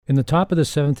In the top of the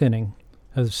seventh inning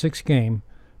of the sixth game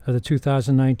of the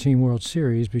 2019 World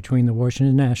Series between the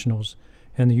Washington Nationals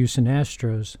and the Houston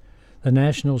Astros, the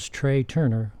Nationals' Trey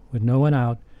Turner, with no one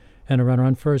out and a runner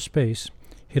on first base,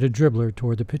 hit a dribbler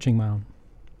toward the pitching mound.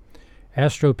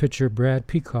 Astro pitcher Brad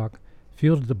Peacock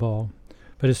fielded the ball,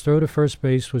 but his throw to first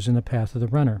base was in the path of the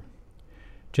runner.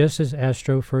 Just as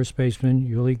Astro first baseman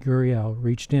Yuli Gurriel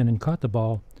reached in and caught the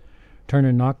ball,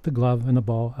 Turner knocked the glove and the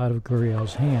ball out of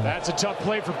Gurriel's hand. That's a tough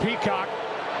play for Peacock.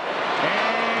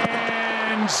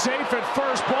 And safe at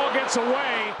first, ball gets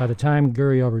away. By the time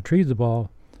Gurriel retrieved the ball,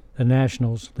 the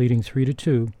Nationals, leading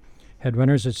 3-2, had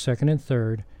runners at second and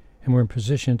third and were in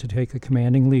position to take a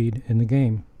commanding lead in the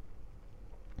game.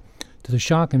 To the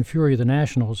shock and fury of the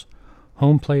Nationals,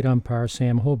 home plate umpire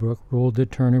Sam Holbrook ruled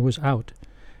that Turner was out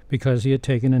because he had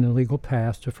taken an illegal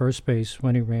path to first base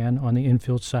when he ran on the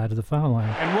infield side of the foul line.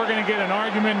 And we're going to get an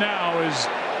argument now as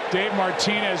Dave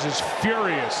Martinez is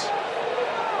furious.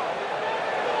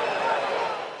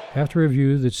 After a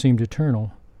review that seemed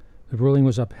eternal, the ruling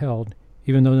was upheld,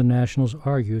 even though the Nationals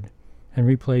argued, and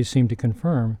replays seemed to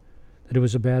confirm that it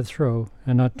was a bad throw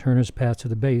and not Turner's path to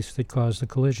the base that caused the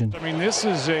collision. I mean, this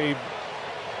is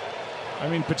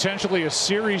potentially a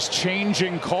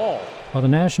series-changing call. While the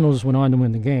Nationals went on to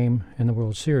win the game and the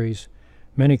World Series,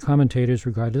 many commentators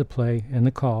regarded the play and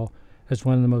the call as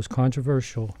one of the most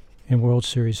controversial in World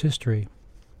Series history.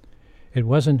 It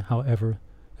wasn't, however,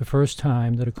 the first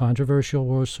time that a controversial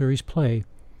World Series play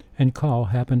and call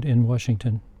happened in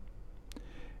Washington.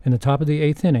 In the top of the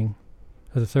eighth inning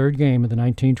of the third game of the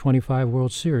 1925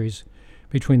 World Series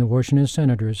between the Washington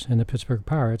Senators and the Pittsburgh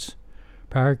Pirates,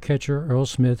 Pirate catcher Earl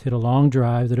Smith hit a long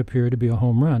drive that appeared to be a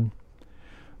home run.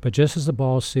 But just as the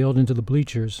ball sailed into the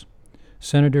bleachers,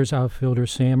 Senators outfielder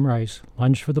Sam Rice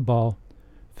lunged for the ball,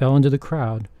 fell into the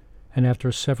crowd, and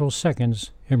after several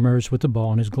seconds emerged with the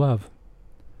ball in his glove.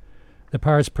 The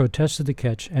Pirates protested the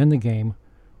catch and the game,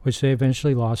 which they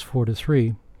eventually lost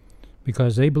 4-3,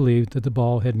 because they believed that the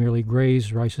ball had merely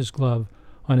grazed Rice's glove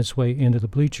on its way into the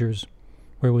bleachers,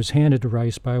 where it was handed to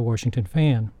Rice by a Washington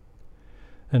fan.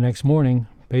 The next morning,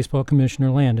 Baseball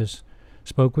Commissioner Landis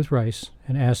spoke with Rice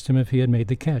and asked him if he had made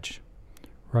the catch.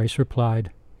 Rice replied,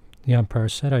 "The umpire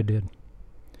said I did."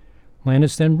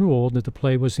 Landis then ruled that the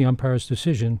play was the umpire's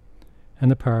decision, and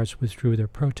the Pirates withdrew their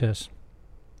protest.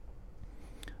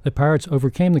 The Pirates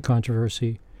overcame the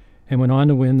controversy and went on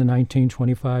to win the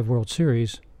 1925 World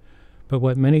Series, but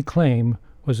what many claim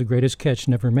was the greatest catch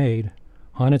never made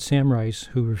haunted Sam Rice,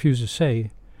 who refused to say,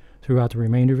 throughout the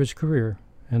remainder of his career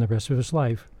and the rest of his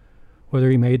life, whether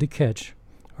he made the catch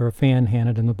or a fan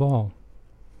handed him the ball.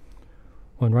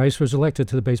 When Rice was elected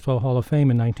to the Baseball Hall of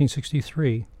Fame in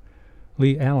 1963,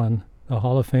 Lee Allen, the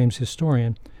Hall of Fame's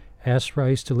historian, asked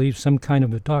Rice to leave some kind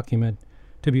of a document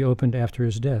to be opened after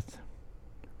his death.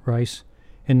 Rice,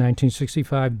 in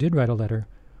 1965, did write a letter,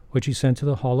 which he sent to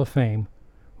the Hall of Fame,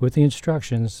 with the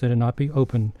instructions that it not be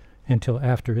opened until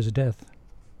after his death.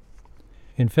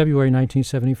 In February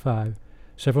 1975,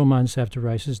 several months after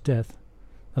Rice's death,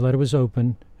 the letter was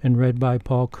opened and read by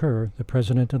Paul Kerr, the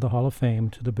president of the Hall of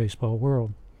Fame, to the baseball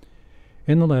world.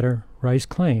 In the letter, Rice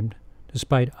claimed,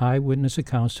 despite eyewitness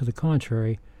accounts to the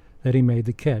contrary, that he made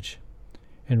the catch.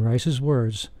 In Rice's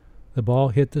words, "The ball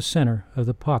hit the center of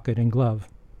the pocket and glove.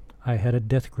 I had a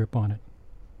death grip on it."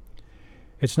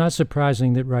 It's not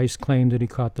surprising that Rice claimed that he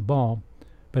caught the ball,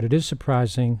 but it is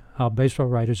surprising how baseball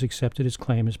writers accepted his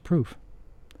claim as proof.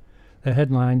 The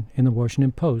headline in the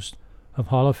Washington Post of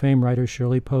Hall of Fame writer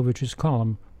Shirley Povich's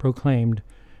column proclaimed,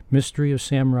 "Mystery of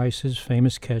Sam Rice's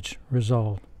famous catch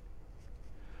resolved."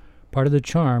 Part of the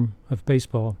charm of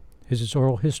baseball is its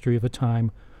oral history of a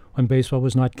time when baseball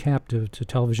was not captive to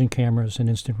television cameras and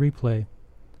instant replay.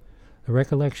 The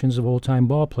recollections of old-time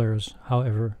ballplayers,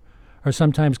 however, are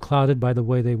sometimes clouded by the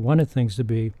way they wanted things to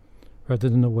be rather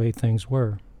than the way things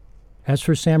were. As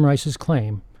for Sam Rice's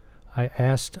claim, I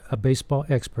asked a baseball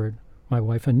expert, my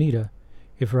wife Anita,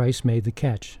 if Rice made the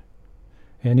catch.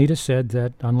 Anita said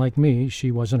that, unlike me,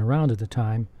 she wasn't around at the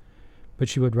time, but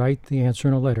she would write the answer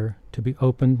in a letter to be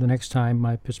opened the next time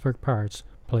my Pittsburgh Pirates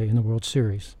play in the World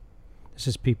Series. This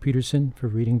is Pete Peterson for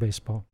Reading Baseball.